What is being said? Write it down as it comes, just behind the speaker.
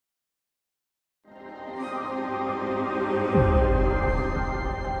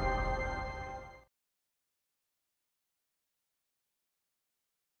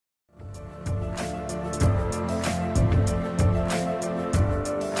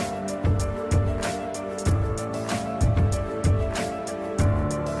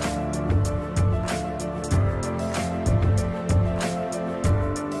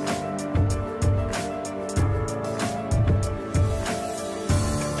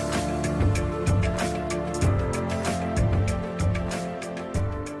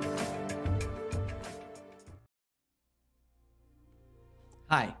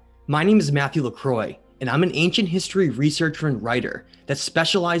Hi, my name is LaCroix, and I'm an ancient history researcher and writer that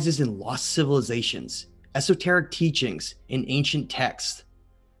specializes in lost civilizations, esoteric teachings, and ancient texts.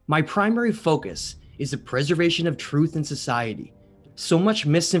 My primary focus is the preservation of truth in society. So much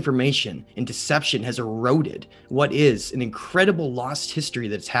misinformation and deception has eroded what is an incredible lost history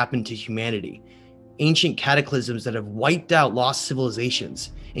that's happened to humanity. Ancient cataclysms that have wiped out lost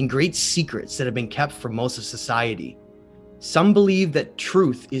civilizations and great secrets that have been kept from most of society. Some believe that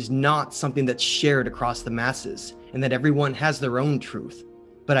truth is not something that's shared across the masses and that everyone has their own truth.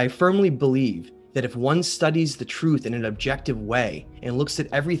 But I firmly believe that if one studies the truth in an objective way and looks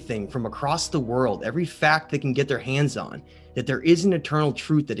at everything from across the world, every fact they can get their hands on, that there is an eternal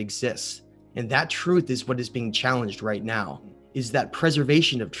truth that exists. And that truth is what is being challenged right now, is that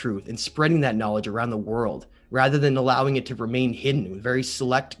preservation of truth and spreading that knowledge around the world, rather than allowing it to remain hidden with a very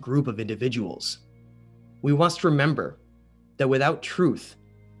select group of individuals. We must remember that without truth,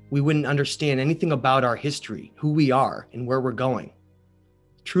 we wouldn't understand anything about our history, who we are, and where we're going.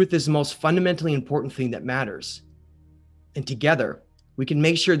 Truth is the most fundamentally important thing that matters. And together, we can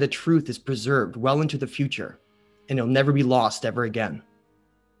make sure that truth is preserved well into the future, and it'll never be lost ever again.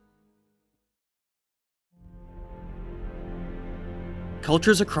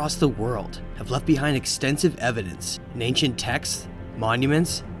 Cultures across the world have left behind extensive evidence in ancient texts,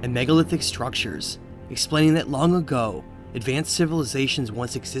 monuments, and megalithic structures, explaining that long ago, advanced civilizations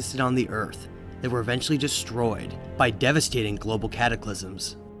once existed on the Earth that were eventually destroyed by devastating global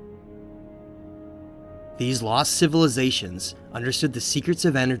cataclysms. These lost civilizations understood the secrets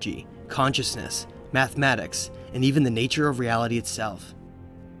of energy, consciousness, mathematics, and even the nature of reality itself.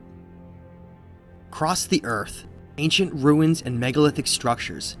 Across the Earth, ancient ruins and megalithic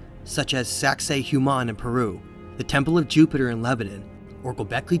structures, such as Sacsayhuaman in Peru, the Temple of Jupiter in Lebanon, or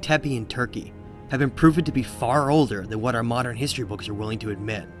Göbekli Tepe in Turkey, have been proven to be far older than what our modern history books are willing to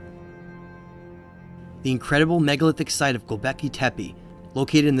admit. The incredible megalithic site of Göbekli Tepe,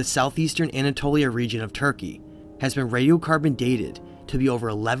 located in the southeastern Anatolia region of Turkey, has been radiocarbon dated to be over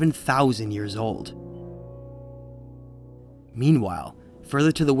 11,000 years old. Meanwhile,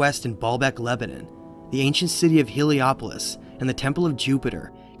 further to the west in Baalbek, Lebanon, the ancient city of Heliopolis and the Temple of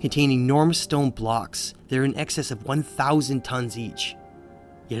Jupiter contain enormous stone blocks that are in excess of 1,000 tons each.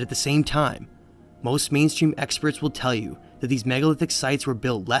 Yet at the same time, most mainstream experts will tell you that these megalithic sites were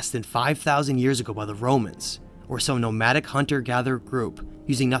built less than 5,000 years ago by the Romans, or some nomadic hunter-gatherer group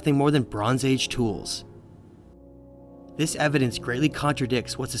using nothing more than Bronze Age tools. This evidence greatly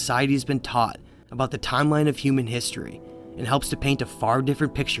contradicts what society has been taught about the timeline of human history and helps to paint a far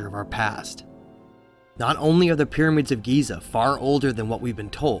different picture of our past. Not only are the pyramids of Giza far older than what we've been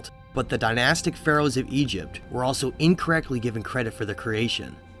told, but the dynastic pharaohs of Egypt were also incorrectly given credit for their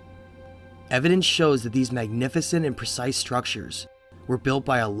creation. Evidence shows that these magnificent and precise structures were built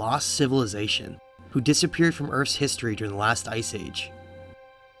by a lost civilization who disappeared from Earth's history during the last ice age.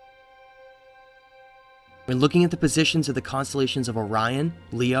 When looking at the positions of the constellations of Orion,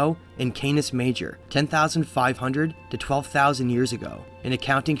 Leo, and Canis Major 10,500 to 12,000 years ago, and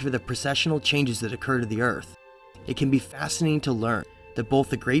accounting for the precessional changes that occur to the Earth, it can be fascinating to learn that both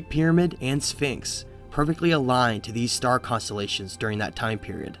the Great Pyramid and Sphinx perfectly align to these star constellations during that time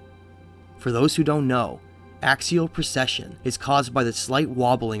period. For those who don't know, axial precession is caused by the slight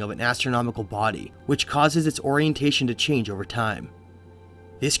wobbling of an astronomical body, which causes its orientation to change over time.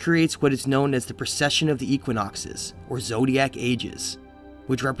 This creates what is known as the precession of the equinoxes, or zodiac ages,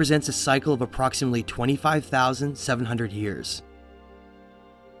 which represents a cycle of approximately 25,700 years.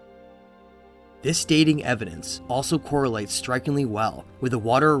 This dating evidence also correlates strikingly well with the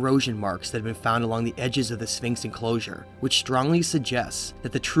water erosion marks that have been found along the edges of the Sphinx enclosure, which strongly suggests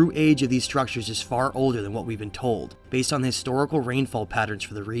that the true age of these structures is far older than what we've been told, based on the historical rainfall patterns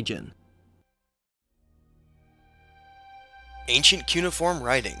for the region. Ancient cuneiform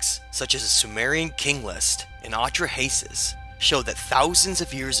writings, such as the Sumerian King List and Atrahasis, show that thousands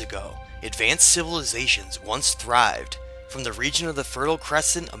of years ago, advanced civilizations once thrived from the region of the Fertile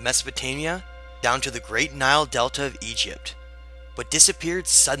Crescent of Mesopotamia down to the Great Nile Delta of Egypt, but disappeared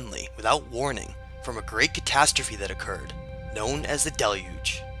suddenly without warning from a great catastrophe that occurred, known as the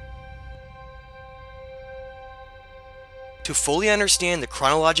Deluge. To fully understand the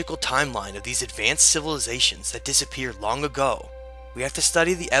chronological timeline of these advanced civilizations that disappeared long ago, we have to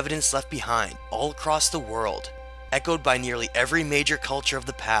study the evidence left behind all across the world, echoed by nearly every major culture of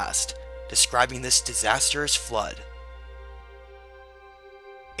the past, describing this disastrous flood.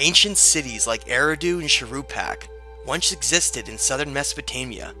 Ancient cities like Eridu and Shuruppak once existed in southern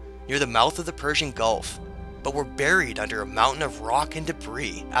Mesopotamia near the mouth of the Persian Gulf, but were buried under a mountain of rock and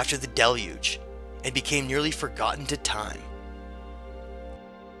debris after the deluge and became nearly forgotten to time.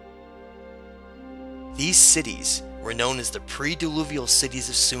 These cities were known as the pre-diluvial cities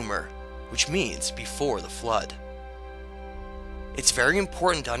of Sumer, which means before the flood. It's very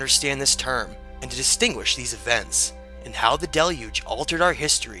important to understand this term and to distinguish these events and how the deluge altered our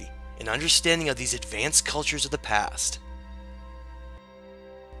history and understanding of these advanced cultures of the past.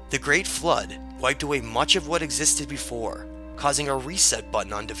 The Great Flood wiped away much of what existed before, causing a reset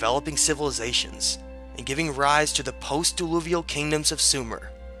button on developing civilizations and giving rise to the post-diluvial kingdoms of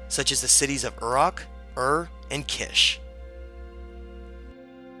Sumer, such as the cities of Uruk, Ur, and Kish.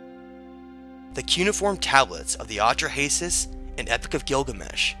 The cuneiform tablets of the AllatRa and Epic of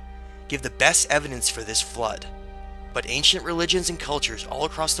Gilgamesh give the best evidence for this flood, but ancient religions and cultures all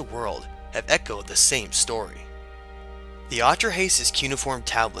across the world have echoed the same story. The AllatRa cuneiform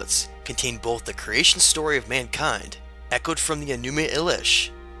tablets contain both the creation story of mankind, echoed from the Enuma Elish,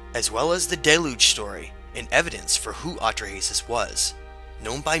 as well as the deluge story and evidence for who AllatRa was,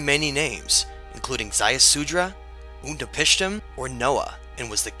 known by many names, including Ziusudra, Utnapishtim, or Noah, and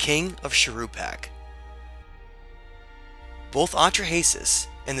was the king of Shuruppak. Both AllatRa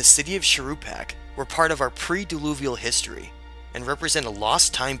and the city of Shuruppak were part of our pre-diluvial history and represent a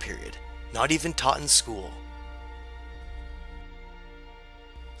lost time period, not even taught in school.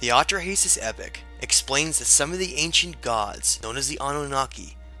 The AllatRa epic explains that some of the ancient gods, known as the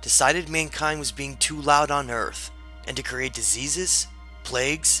Anunnaki, decided mankind was being too loud on Earth and to create diseases,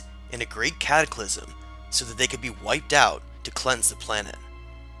 plagues, and a great cataclysm so that they could be wiped out to cleanse the planet.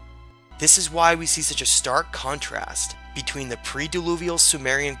 This is why we see such a stark contrast between the pre-diluvial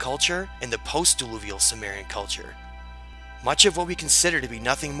Sumerian culture and the post-diluvial Sumerian culture. Much of what we consider to be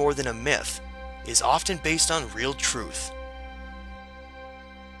nothing more than a myth is often based on real truth.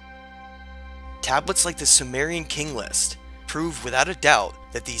 Tablets like the Sumerian king list prove without a doubt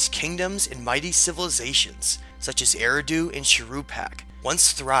that these kingdoms and mighty civilizations, such as Eridu and Shuruppak,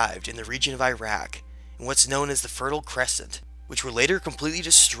 once thrived in the region of Iraq in what's known as the Fertile Crescent, which were later completely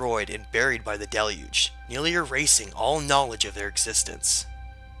destroyed and buried by the deluge, nearly erasing all knowledge of their existence.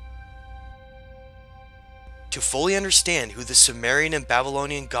 To fully understand who the Sumerian and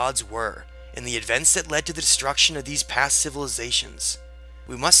Babylonian gods were and the events that led to the destruction of these past civilizations,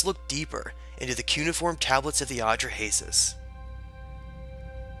 we must look deeper into the cuneiform tablets of the AllatRa.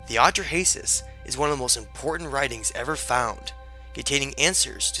 The AllatRa is one of the most important writings ever found, containing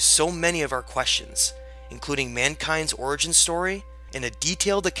answers to so many of our questions, including mankind's origin story and a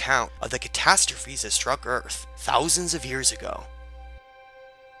detailed account of the catastrophes that struck Earth thousands of years ago.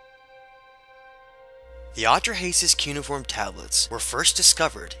 The AllatRa cuneiform tablets were first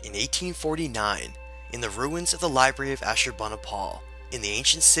discovered in 1849 in the ruins of the Library of Ashurbanipal in the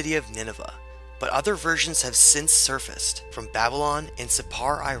ancient city of Nineveh, but other versions have since surfaced from Babylon and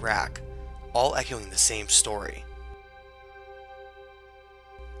Sippar, Iraq, all echoing the same story.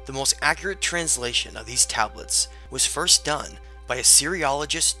 The most accurate translation of these tablets was first done by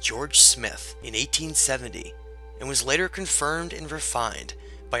Assyriologist George Smith in 1870 and was later confirmed and refined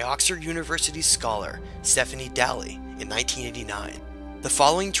by Oxford University scholar Stephanie Dalley in 1989. The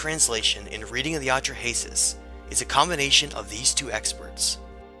following translation and reading of the AllatRa is a combination of these two experts.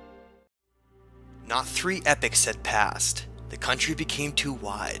 Not 3 epochs had passed. The country became too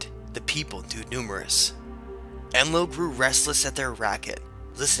wide, the people too numerous. Enlil grew restless at their racket,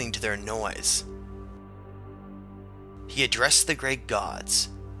 listening to their noise. He addressed the great gods.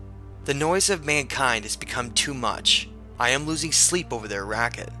 The noise of mankind has become too much. I am losing sleep over their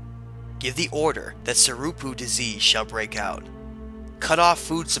racket. Give the order that Sarupu disease shall break out. Cut off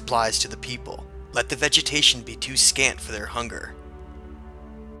food supplies to the people. Let the vegetation be too scant for their hunger.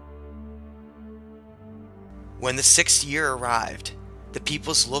 When the 6th year arrived, the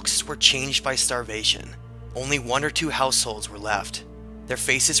people's looks were changed by starvation. Only 1 or 2 households were left. Their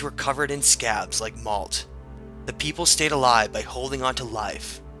faces were covered in scabs like malt. The people stayed alive by holding on to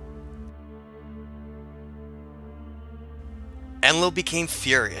life. Enlil became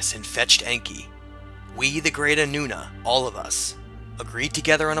furious and fetched Enki. We, the great Anuna, all of us, agreed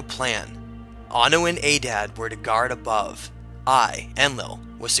together on a plan. Anu and Adad were to guard above. I, Enlil,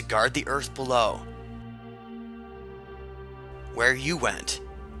 was to guard the earth below. Where you went,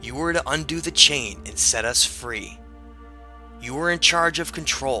 you were to undo the chain and set us free. You were in charge of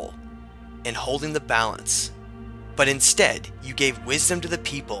control and holding the balance, but instead you gave wisdom to the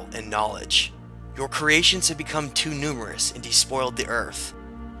people and knowledge. Your creations had become too numerous and despoiled the earth.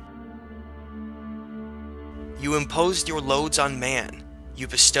 You imposed your loads on man. You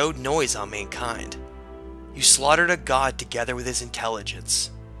bestowed noise on mankind. You slaughtered a god together with his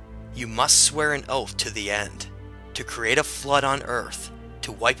intelligence. You must swear an oath to the end, to create a flood on earth,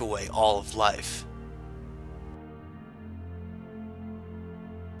 to wipe away all of life.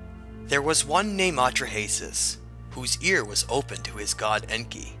 There was one named Atrahasis, whose ear was open to his god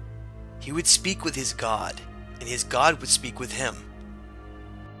Enki. He would speak with his god, and his god would speak with him.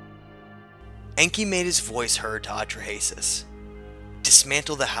 Enki made his voice heard to Atrahasis.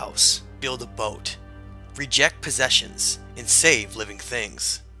 Dismantle the house, build a boat, reject possessions, and save living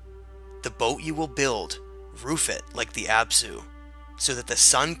things. The boat you will build, roof it like the Absu, so that the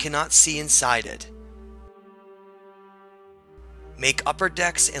sun cannot see inside it. Make upper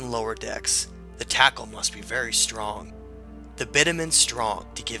decks and lower decks. The tackle must be very strong. The bitumen strong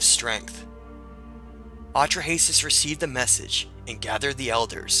to give strength. Atrahasis received the message and gathered the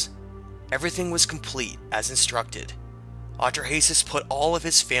elders. Everything was complete as instructed. Atrahasis put all of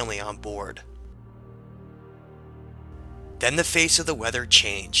his family on board. Then the face of the weather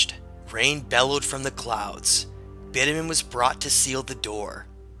changed. Rain bellowed from the clouds. Bitumen was brought to seal the door.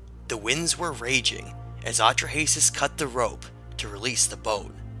 The winds were raging as Atrahasis cut the rope to release the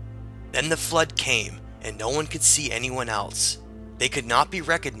boat. Then the flood came, and no one could see anyone else. They could not be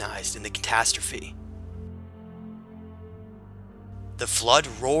recognized in the catastrophe. The flood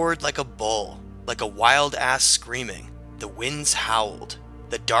roared like a bull, like a wild ass screaming. The winds howled.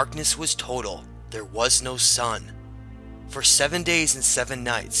 The darkness was total. There was no sun. For 7 days and 7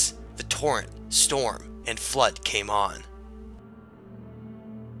 nights, the torrent, storm, and flood came on.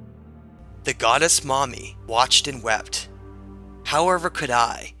 The goddess Mami watched and wept. However could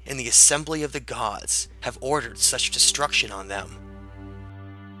I, in the assembly of the gods, have ordered such destruction on them?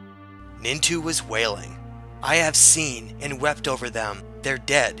 Nintu was wailing. I have seen and wept over them. Their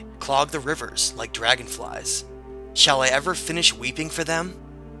dead clog the rivers like dragonflies. Shall I ever finish weeping for them?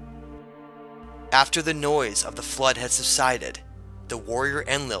 After the noise of the flood had subsided, the warrior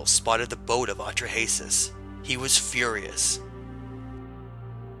Enlil spotted the boat of Atrahasis. He was furious.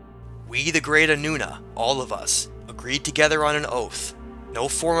 We, the great Anuna, all of us, agreed together on an oath. No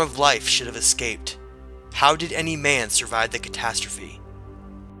form of life should have escaped. How did any man survive the catastrophe?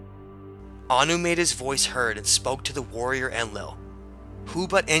 Anu made his voice heard and spoke to the warrior Enlil. Who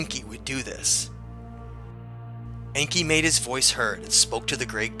but Enki would do this? Enki made his voice heard and spoke to the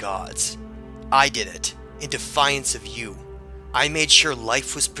great gods. I did it, in defiance of you. I made sure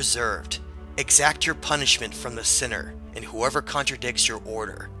life was preserved. Exact your punishment from the sinner, and whoever contradicts your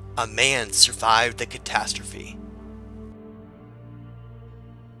order. A man survived the catastrophe.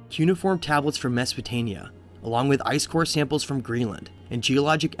 Cuneiform tablets from Mesopotamia, along with ice core samples from Greenland and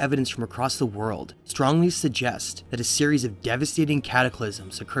geologic evidence from across the world, strongly suggest that a series of devastating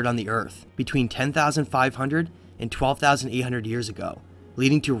cataclysms occurred on the Earth between 10,500 and 12,800 years ago,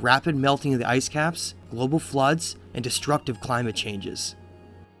 leading to rapid melting of the ice caps, global floods, and destructive climate changes.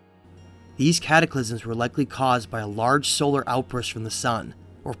 These cataclysms were likely caused by a large solar outburst from the sun,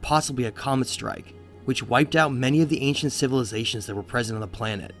 or possibly a comet strike, which wiped out many of the ancient civilizations that were present on the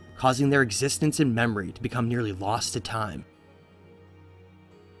planet, causing their existence and memory to become nearly lost to time.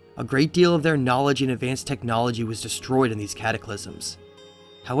 A great deal of their knowledge and advanced technology was destroyed in these cataclysms.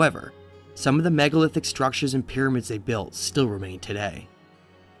 However, some of the megalithic structures and pyramids they built still remain today.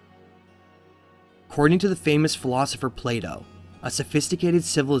 According to the famous philosopher Plato, a sophisticated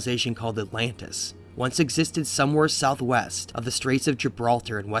civilization called Atlantis once existed somewhere southwest of the Straits of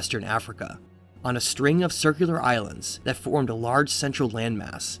Gibraltar in Western Africa, on a string of circular islands that formed a large central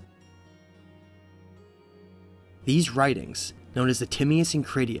landmass. These writings, known as the Timaeus and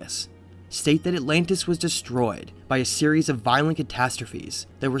Critias, state that Atlantis was destroyed by a series of violent catastrophes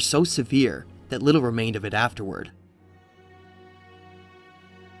that were so severe that little remained of it afterward.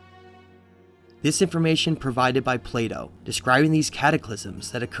 This information provided by Plato, describing these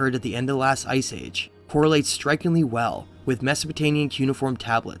cataclysms that occurred at the end of the last ice age, correlates strikingly well with Mesopotamian cuneiform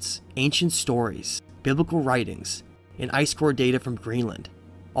tablets, ancient stories, biblical writings, and ice core data from Greenland,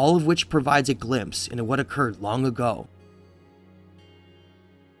 all of which provides a glimpse into what occurred long ago.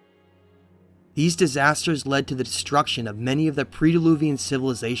 These disasters led to the destruction of many of the pre-deluvian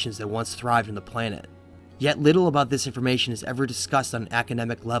civilizations that once thrived on the planet. Yet little about this information is ever discussed on an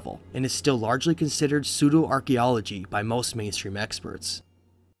academic level, and is still largely considered pseudo-archaeology by most mainstream experts.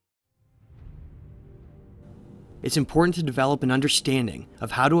 It's important to develop an understanding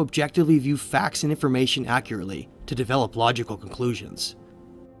of how to objectively view facts and information accurately to develop logical conclusions.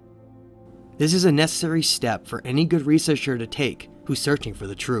 This is a necessary step for any good researcher to take who's searching for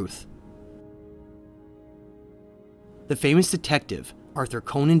the truth. The famous detective, Arthur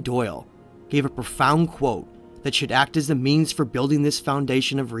Conan Doyle, gave a profound quote that should act as the means for building this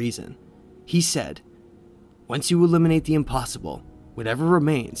foundation of reason. He said, "Once you eliminate the impossible, whatever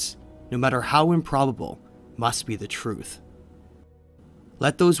remains, no matter how improbable, must be the truth."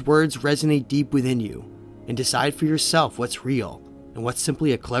 Let those words resonate deep within you, and decide for yourself what's real and what's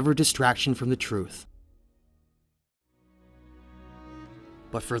simply a clever distraction from the truth.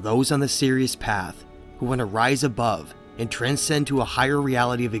 But for those on the serious path, who want to rise above and transcend to a higher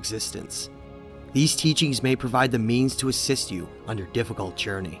reality of existence, these teachings may provide the means to assist you on your difficult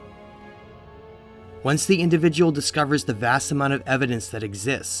journey. Once the individual discovers the vast amount of evidence that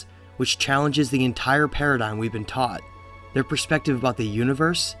exists, which challenges the entire paradigm we've been taught, their perspective about the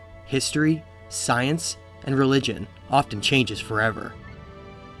universe, history, science, and religion often changes forever.